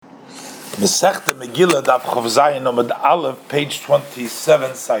Masechta Megillah, Daf Chav Zayin Amud Aleph, page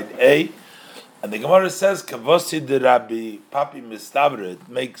 27, side A, and the Gemara says, "Kavosi de Rabbi Papi Mistavre." It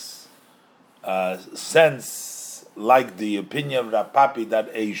makes sense, like the opinion of Rabbi Papi,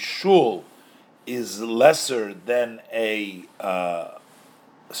 that a shul is lesser than a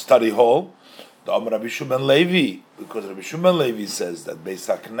study hall. The Amar Rabbi Shimon Levi, because Rabbi Shimon Levi says that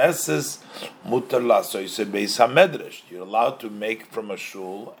Beis HaKnesses mutar laso, you say Beis HaMedrash, you're allowed to make from a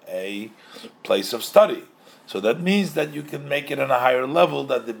shul a place of study. So that means that you can make it on a higher level,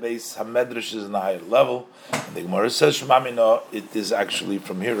 that the Beis HaMedrash is on a higher level. And the Gemara says, Shemamino, it is actually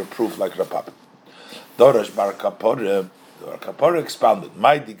from here a proof like Rapap. Dorash Bar Kapore expounded,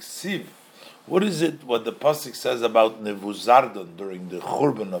 My Diksiv. What is it? What the pasuk says about Nevuzardon during the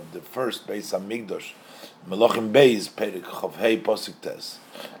Churban of the first Beis Hamikdash, Melachim Beis Perik Chavhei pasuk tes.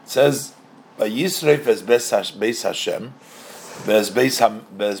 It says, "Vayisreif es Beis Hashem, Beis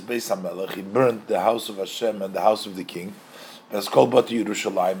Hamelech." He burned the house of Hashem and the house of the king. Beis Kol Bati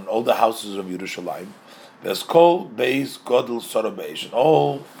Yerushalayim, and all the houses of Yerushalayim. Beis Kol Beis Godel Sorobesh, and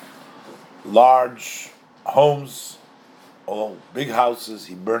all large homes, all big houses,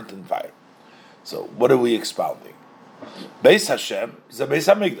 he burnt in fire. So, what are we expounding? Beis Hashem is a Beis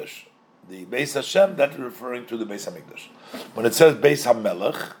Hamikdash. The Beis Hashem, that's referring to the Beis Hamikdash. When it says Beis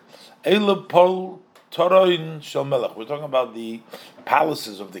HaMelech, Eile Pol Toroin Shel Melech, we're talking about the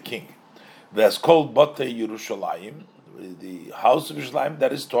palaces of the king. There's called Bate Yerushalayim, the house of Yerushalayim,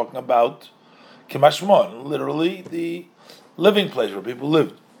 that is talking about Kimashmon, literally the living place where people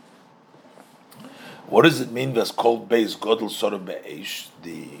lived. What does it mean? That's called Beis Godel Sorob Be'esh.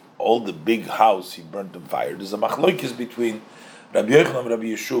 All the big house he burnt in fire. There's a machloikis between Rabbi Yochanan and Rabbi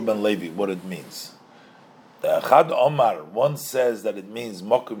Yeshua ben Levi. What it means? Chad Omar, one says that it means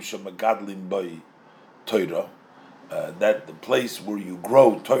Mokum Shemagadlim Boy Torah, that the place where you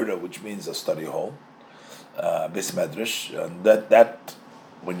grow Torah, which means a study hall, Beis Medrash, and that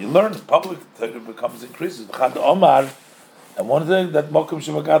when you learn public Torah becomes increases. Chad Omar. And one thing that Mokum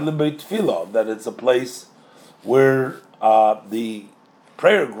Shemagadlim Beit Tefillah, that it's a place where the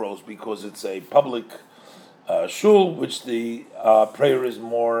prayer grows because it's a public shul, which the prayer is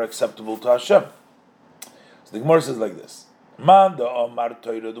more acceptable to Hashem. So the Gemara says like this: Man the Omar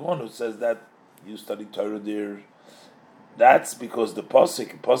Torah, the one who says that you study Torah there, that's because the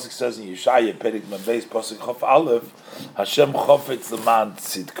pasuk says in Yeshaya Perik Mebeis pasuk Chof Aleph, Hashem Chofetz Leman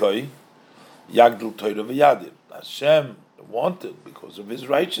Tzidkoi Yagdil Torah v'Yadir. Hashem wanted, because of his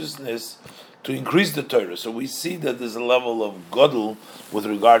righteousness, to increase the Torah. So we see that there's a level of Godel with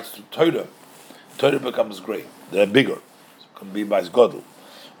regards to Torah. Torah becomes great. They're bigger. So it can be by Godel.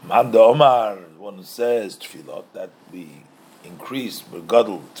 Man the Omar, one who says Tefillah, that we increase with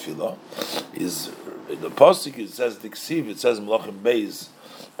Godel Tefillah, is in the Pasuk, it says Diksiv, it says Melachim Beis,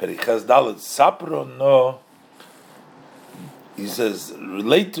 Perichaz Dalet, Sapro no, he says,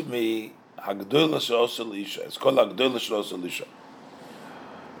 relate to me, it's called Elisha.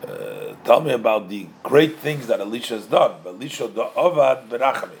 Tell me about the great things that Elisha has done.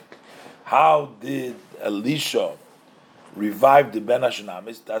 How did Elisha revive the Ben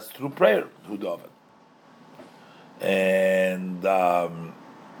Hashanamis? That's through prayer, through the Ovad. And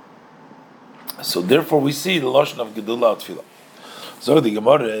so therefore we see the Lashon of Gedula Tefillah. So the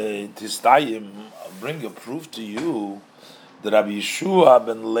Gemara, Tistayim, I'll bring a proof to you. The Rabbi Yeshua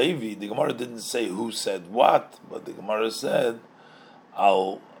ben Levi, the Gemara didn't say who said what, but the Gemara said,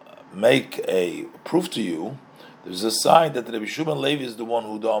 I'll make a proof to you. There's a sign that Rabbi Yeshua ben Levi is the one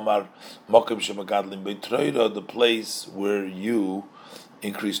who Omar Mokem Shemagadlim Beit Torah, the place where you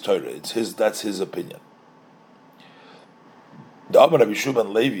increase Torah. That's his opinion. The Omar Rabbi Yeshua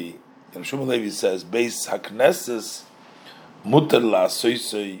ben Levi, Rabbi Yeshua ben Levi says, Beis HaKnesses mutar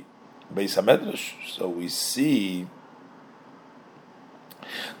la'asoisei Beis HaMedrash. So we see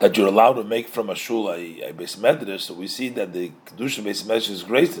that you're allowed to make from a shul a Beis Medrash, so we see that the Kedusha Beis Medrash is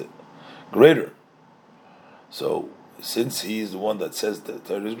greater. So since he is the one that says the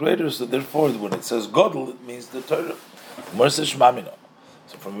Torah is greater, so therefore when it says Godel, it means the Torah.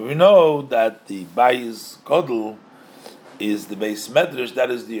 So from here we know that the Bayis Godel is the Beis Medrash.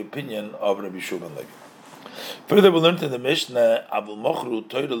 That is the opinion of Rabbi Yeshua ben Levi. Further, we learned in the Mishnah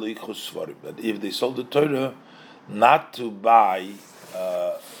that if they sold the Torah not to buy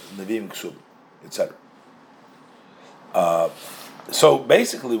Nevi'im Ksub, etc. So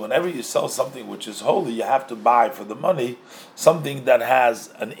basically, whenever you sell something which is holy, you have to buy for the money something that has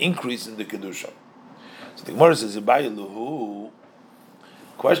an increase in the Kedusha. So the Gemara says,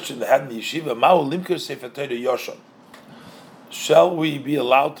 question that had in the yeshiva, Ma'u limker Sefer Torah Yoshon. Shall we be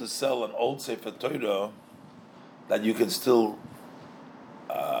allowed to sell an old Sefer Torah that you can still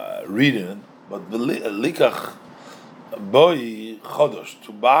reading it, but likach boy chodosh,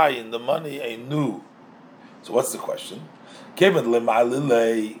 to buy in the money a new. So what's the question?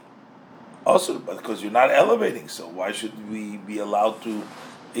 Also, but because you're not elevating, so why should we be allowed to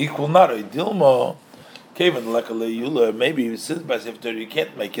equal not a dilma? Maybe since by Sefer Torah you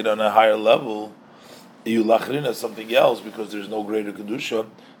can't make it on a higher level, you lachrina something else because there's no greater kedusha.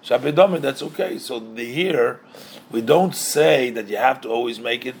 Shabedami, that's okay. So here we don't say that you have to always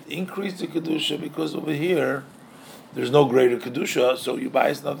make it increase the kedusha because over here there's no greater kedusha. So you buy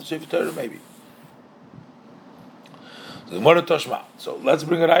another Sefer Torah maybe. So let's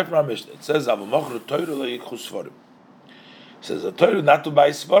bring it right from our Mishnah. It says It says a Torah not to buy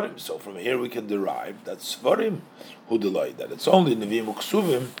Svarim. So from here we can derive that Svarim Hudeloi, that it's only Nevi'im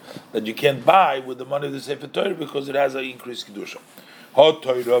Uksuvim that you can't buy with the money of the Sefer Torah because it has an increased Kedusha. Hot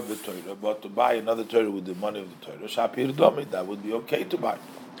Torah, but to buy another Torah with the money of the Torah, Shapir Domi, that would be okay to buy.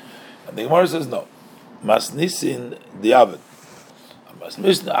 And the Gemara says no. Masnisin Diavad.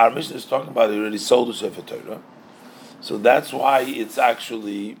 Our Mishnah is talking about he already sold the Sefer Torah. So that's why it's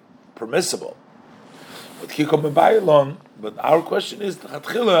actually permissible. But our question is,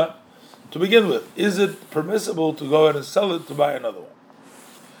 to begin with, is it permissible to go ahead and sell it to buy another one?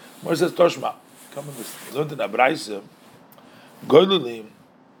 More says Toshma. Come in this.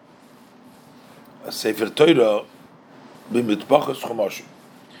 A Sefer Torah b'mitpachas chomoshim.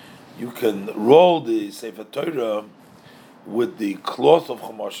 You can roll the Sefer Torah with the cloth of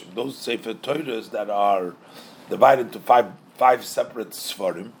chomoshim. Those Sefer Torahs that are divided into five separate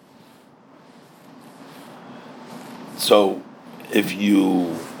svarim. So, if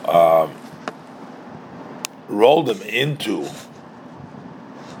you roll them into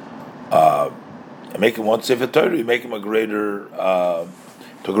make him one Sefer Torah, you make him a greater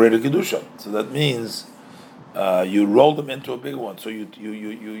kedusha. So that means you roll them into a big one. So you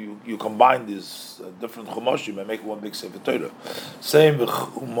combine these different chumoshim and make one big Sefer Torah. Same with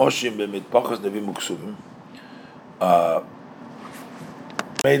chumoshim b'mitpachas nevi'im uksuvim.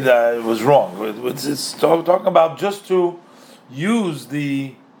 Made that it was wrong. It's talking about just to use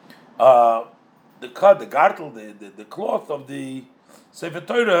the gartel, the cloth of the Sefer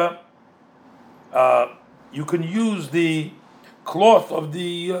Torah. You can use the cloth of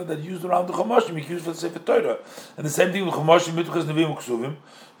the that used around the Chumoshim. You can use for the Sefer Torah, and the same thing with Chumoshim mitchas nevi'im uksuvim.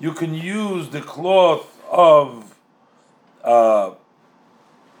 You can use the cloth of the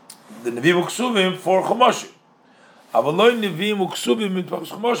nevi'im uksuvim for Chumoshim. But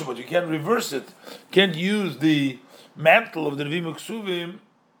you can't reverse it. Can't use the mantle of the Nevi'im Uksuvim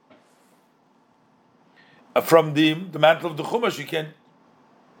from the mantle of the Chumash.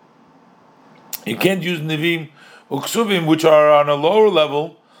 You can't use Nevi'im Uksuvim, which are on a lower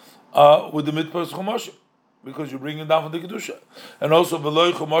level, with the Mitpas Chumashim, because you're bringing down from the Kedusha. And also,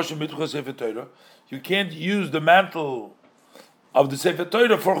 V'loi Chumashim Mitpas Sefer Torah. You can't use the mantle of the Sefer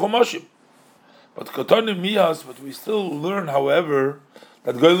Torah for Chumashim. But we still learn, however,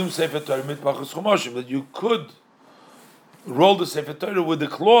 that Goyim Sefer Torah mitpachas chumashim, that you could roll the Sefer Torah with the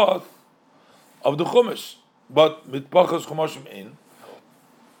cloth of the chumash, but mitpachas chumashim in.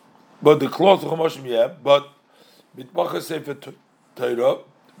 But the cloth of chumashim, yeah, but mitpachas Sefer Torah.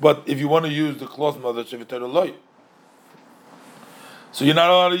 But if you want to use the cloth of the Sefer Torah, loy. So you're not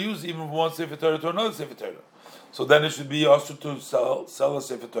allowed to use even from one Sefer Torah to another Sefer Torah. So then it should be also to sell a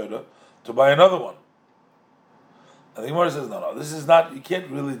Sefer Torah to buy another one. And the Gemara says, no, this is not, you can't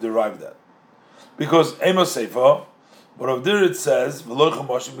really derive that. Because Amos Sefer, but of there it says,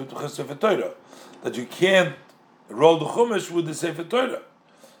 that you can't roll the Chumash with the Sefer Torah.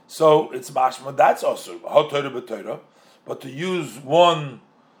 So it's mashma, that's also, hot Torah b'Torah, but to use one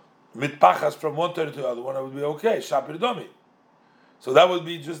mitpachas from one Torah to the other one, that would be okay, shapir domi. So that would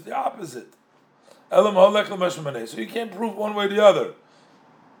be just the opposite. So you can't prove one way or the other.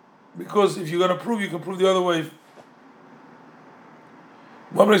 Because if you're going to prove, you can prove the other way.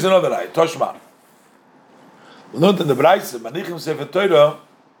 One brings another eye. Toshma. We learned in the Braise, Manichim Sefer Torah,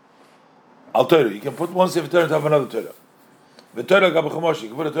 Al Torah. You can put one Sefer Torah on top of another Torah. The Torah gab Chumosh. You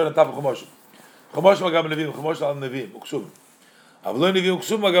can put a Torah on top of Chumosh. Chumosh gab Nevi'im. Chumosh al Nevi'im. Uksum. Avlo Nevi'im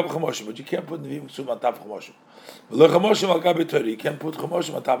Uksum gab Chumosh. But you can't put Nevi'im Uksum on top of Chumosh. V'lo Chumosh al gab Torah. You can't put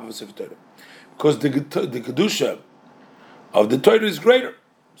Chumosh on top of a Sefer Torah. Because the Kedusha of the Torah is greater.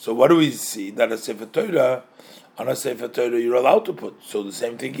 So what do we see? That a Sefer Torah, on a Sefer Torah you're allowed to put. So the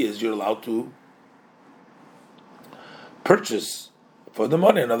same thing is you're allowed to purchase for the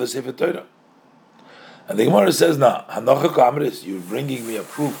money another Sefer Torah. And the Gemara says, "Nah, Hanocha Kamris, you're bringing me a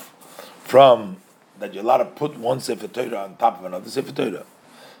proof from that you're allowed to put one Sefer Torah on top of another Sefer Torah.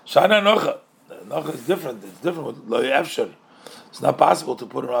 Shana Hanocha. Hanocha is different. It's different with Lo Yefshar It's not possible to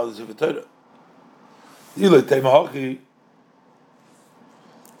put around the Sefer Torah.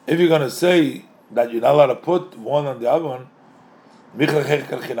 If you're going to say that you're not allowed to put one on the other one,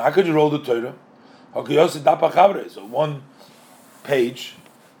 how could you roll the Torah? So one page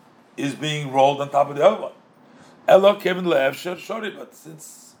is being rolled on top of the other one. But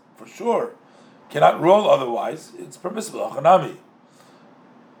since for sure cannot roll otherwise, it's permissible.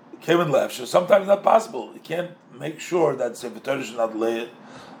 Sometimes not possible. You can't make sure that Sefer Torah should not lie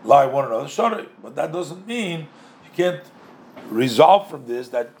one another shorty. But that doesn't mean you can't resolve from this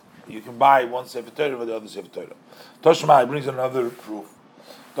that you can buy one Sefer Torah for the other Sefer Torah. Toshma brings another proof.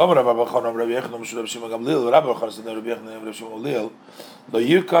 Don't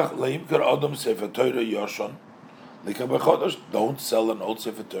sell an old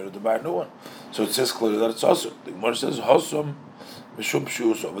Sefer Torah to buy a new one. So it says clearly that it's also. The Gemara says Hosam Mishum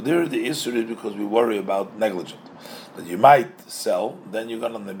Shius. Over there, the issue is because we worry about negligent. That you might sell, then you're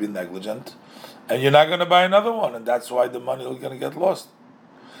going to be negligent, and you're not going to buy another one, and that's why the money is going to get lost.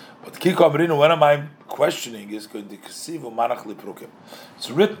 But Kiko when am I questioning is going to Kasivu Manach Liprukim. It's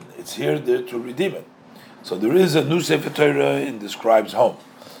written, it's here there to redeem it. So there is a new Sefer Torah in the scribe's home.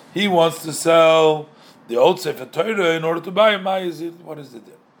 He wants to sell the old Sefer Torah in order to buy it. What is it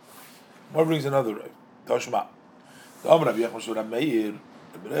there? What brings another right? Toshma. Ella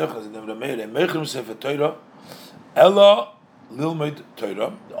Lilmid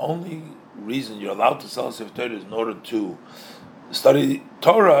Torah. The only reason you're allowed to sell a Sefer Torah is in order to study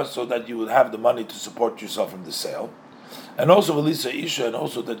Torah, so that you would have the money to support yourself from the sale, and also Elisa Isha, and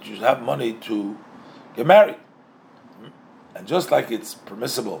also that you have money to get married. And just like it's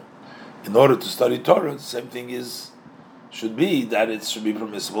permissible in order to study Torah, the same thing should be that it should be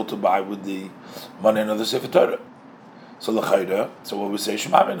permissible to buy with the money another Sefer Torah. So what we say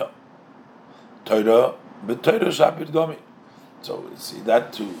Shemamina Torah, but Torah Shabbat Gomi. So we see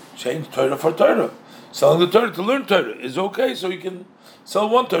that to change Torah for Torah. Selling the Torah to learn Torah is okay, so you can sell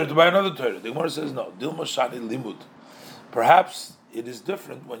one Torah to buy another Torah. The Gemara says no. Dilma Shani Limud. Perhaps it is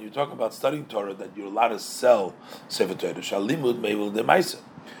different when you talk about studying Torah that you're allowed to sell Sefer Torah. Shal Limud Meivul Demaisa.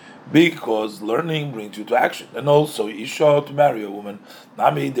 Because learning brings you to action. And also, Isha, to marry a woman,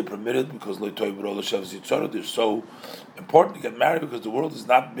 Nami, they're permitted because they're so important to get married because the world has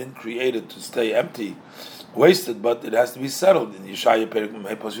not been created to stay empty, wasted, but it has to be settled in Yeshaya Perek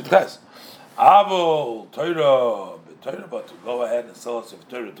Mehepos Yudches. Avol Torah, but to go ahead and sell us a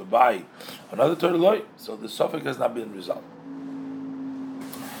Torah to buy another Torah loy, so the suffix has not been resolved.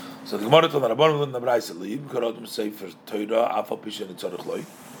 So the Gemara told Rabbanon in the Braisa, Leib Karodim Sefer Torah Afal Pisha Nitzarich Loy.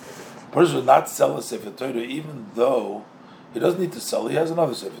 A person would not sell a Sefer Torah even though he doesn't need to sell. He has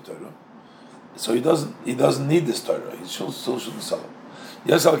another Sefer Torah, so he doesn't need this Torah. He still shouldn't sell it.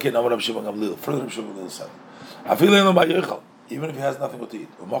 Yes, I'll get Amar Shimon Gamliel. Further, Shimon Gamliel said, even if he has nothing to eat,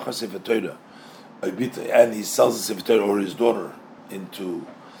 and he sells the Sefer Torah or his daughter into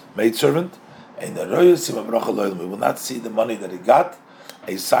maidservant, and the we will not see the money that he got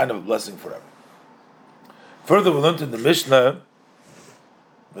a sign of a blessing forever. Further, we learned in the Mishnah,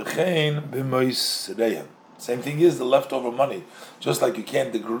 same thing is the leftover money. Just like you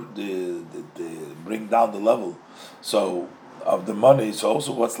can't bring down the level of the money, so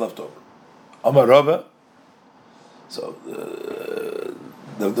also what's left over. Amar Rabba, so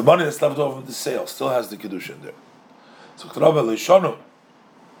the money that's left over from the sale still has the kedusha in there. So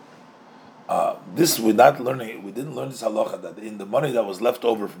this we're not learning. We didn't learn this halacha that in the money that was left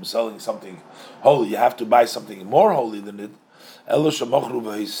over from selling something holy, you have to buy something more holy than it.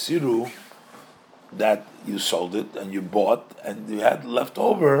 That you sold it and you bought and you had left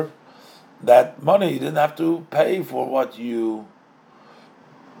over that money. You didn't have to pay for what you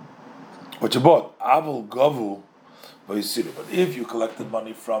bought. Avul gavu. But if you collected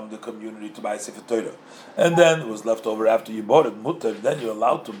money from the community to buy Sefer Torah, and then it was left over after you bought it, mutter, then you're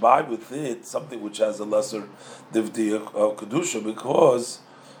allowed to buy with it something which has a lesser divdi kedusha, because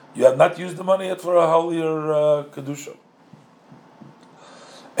you have not used the money yet for a holier kedusha.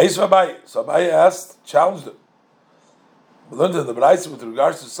 So Abaye challenged him. We learned in the Braisa with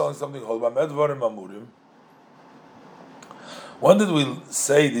regards to selling something called Bamedvarim Amurim. When did we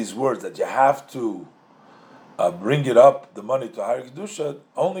say these words that you have to bring it up, the money to higher kedusha?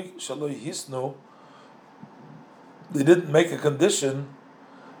 Only shaloi hisnu. They didn't make a condition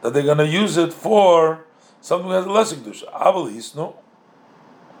that they're going to use it for something that has a lesser kedusha. Aval hisnu.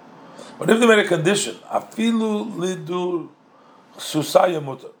 But if they made a condition, afilu lidu susaya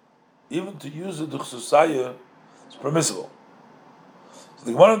mutar, even to use the susaya is permissible. So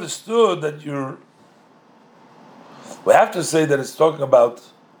the Gemara understood that we have to say that it's talking about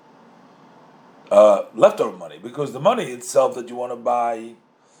leftover money, because the money itself that you want to buy,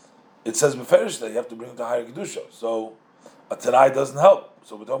 it says beferish that you have to bring it to higher kedusha. So a tanai doesn't help.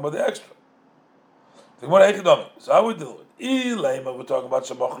 So we're talking about the extra. So how we deal with it? We're talking about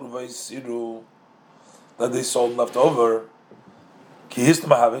shamachru v'isiru, that they sold leftover.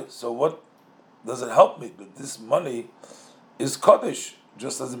 So what does it help me? But this money is kaddish,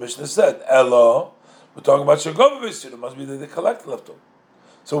 just as the Mishnah said. Elo, we're talking about shagov v'isiru. Must be that they collect leftover.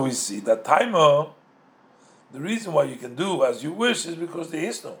 So we see that timer. The reason why you can do as you wish is because they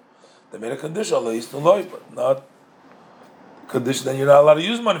hisnu. They made a condition, but not a condition that you're not allowed to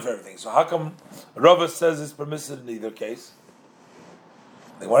use money for everything. So how come Rava says it's permissible in either case?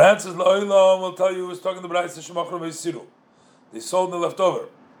 The one answers La'olam will tell you, was talking to Brais Shemachru Veisiru. They sold the leftover.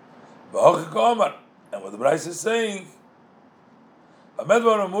 And what the Brais is saying,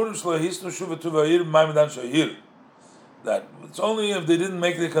 that it's only if they didn't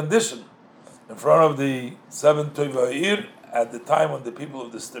make the condition in front of the 7 Toiva'ir at the time when the people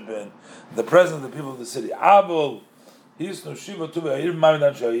of the present of the people of the city.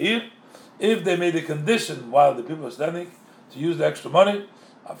 If they made a condition while the people are standing to use the extra money,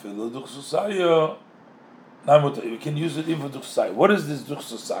 you can use it even for duchsaya. What is this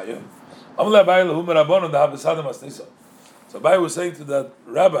duchsaya? So Abai was saying to that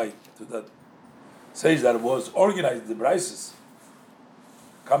rabbi, to that sage that was organized the brises.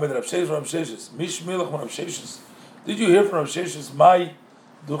 Did you hear from Rav Sheshes my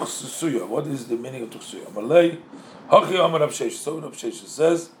duchsuya? What is the meaning of duchsuya? Malay Hachi Amar Rav Sheshes. So Rav Sheshes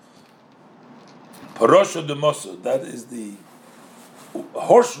says, Parosha de Mosa. That is the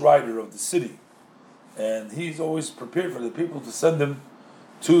horse rider of the city, and he's always prepared for the people to send him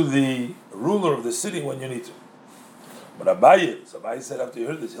to the ruler of the city when you need to. But Abaye said after you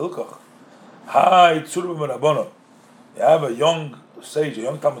heard this, Hilkoch, Hi Tzurba Marabono. You have a young sage, a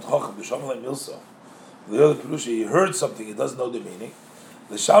young Talmud Chacham, the Shamalei Milsa. The other Perusha, he heard something, he doesn't know the meaning.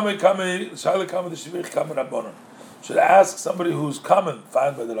 The Shamei Kame, the Shivich Kame Rabbonon should ask somebody who's common,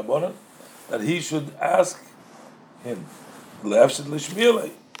 found by the Rabbonon, that he should ask him. It's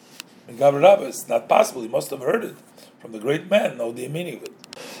not possible, he must have heard it from the great man, know the meaning of it.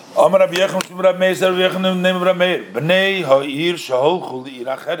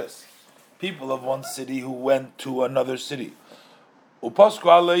 People of one city who went to another city. And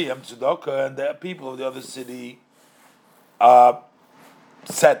the people of the other city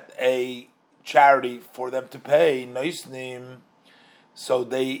set a charity for them to pay, so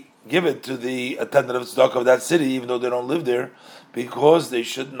they give it to the attendant of tzedakah of that city, even though they don't live there, because they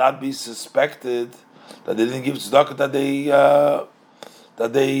should not be suspected that they didn't give tzedakah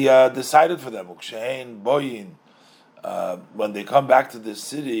that they decided for them. When they come back to the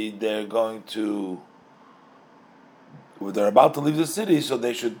city, they're about to leave the city, so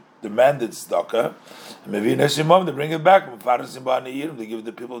they should demand its tzedakah. Maybe they bring it back. They give it to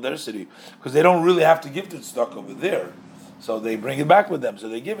the people of their city, because they don't really have to give the tzedakah over there. So they bring it back with them. So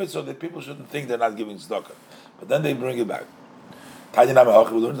they give it so that people shouldn't think they're not giving tzedakah. But then they bring it back. That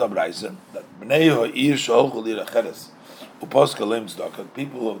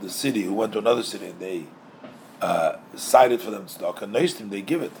people of the city who went to another city and they decided for them tzedakah, they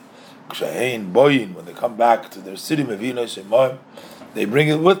give it. When they come back to their city, they bring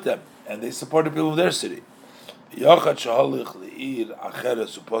it with them and they support the people of their city. What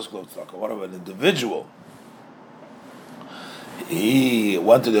of an individual? He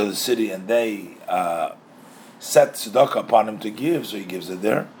went to the other city and they set tzedakah upon him to give, so he gives it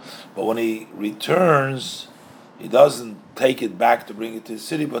there. But when he returns, he doesn't take it back to bring it to the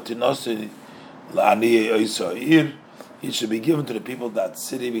city, but to Nasi La'aniyah, it should be given to the people of that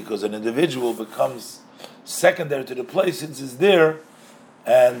city, because an individual becomes secondary to the place since it's there,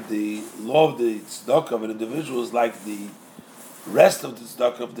 and the law of the tzedakah of an individual is like the rest of the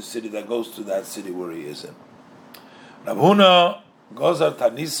tzedakah of the city that goes to that city where he is in. Rav Huna Gozar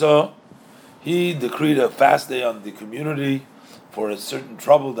Tanisa, he decreed a fast day on the community for a certain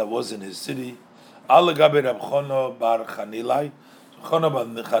trouble that was in his city. Al Gabe Rav Chona bar Chanilai, Chona bar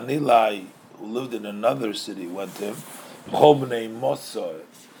Chanilai, who lived in another city, went to him. Chobnei Mosa,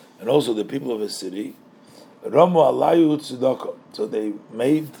 and also the people of his city. Ramu Alayu Tzedakah. So they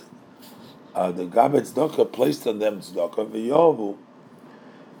made the Gabe Tzedakah, placed on them Tzedakah v'yovu,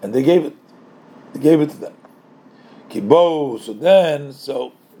 and they gave it. They gave it to them. Kibo.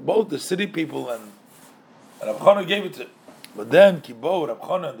 So both the city people and Rav Chana gave it to him. But then Kibo, Rav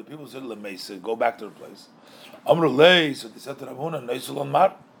Chana, and the people said, "Lemeisa, go back to the place." Amrulei. So they said to Rav Huna, "Neisul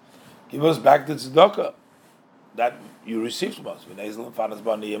Mar, give us back the tzedakah that you received from us. And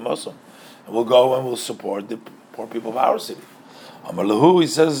we'll go and we'll support the poor people of our city." Amar Lahu, he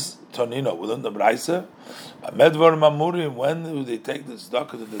says Tonino, within the Braisa, Medvar Mamurim, when they take the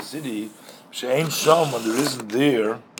tzedakah to the city, She'ein Shom, when there isn't there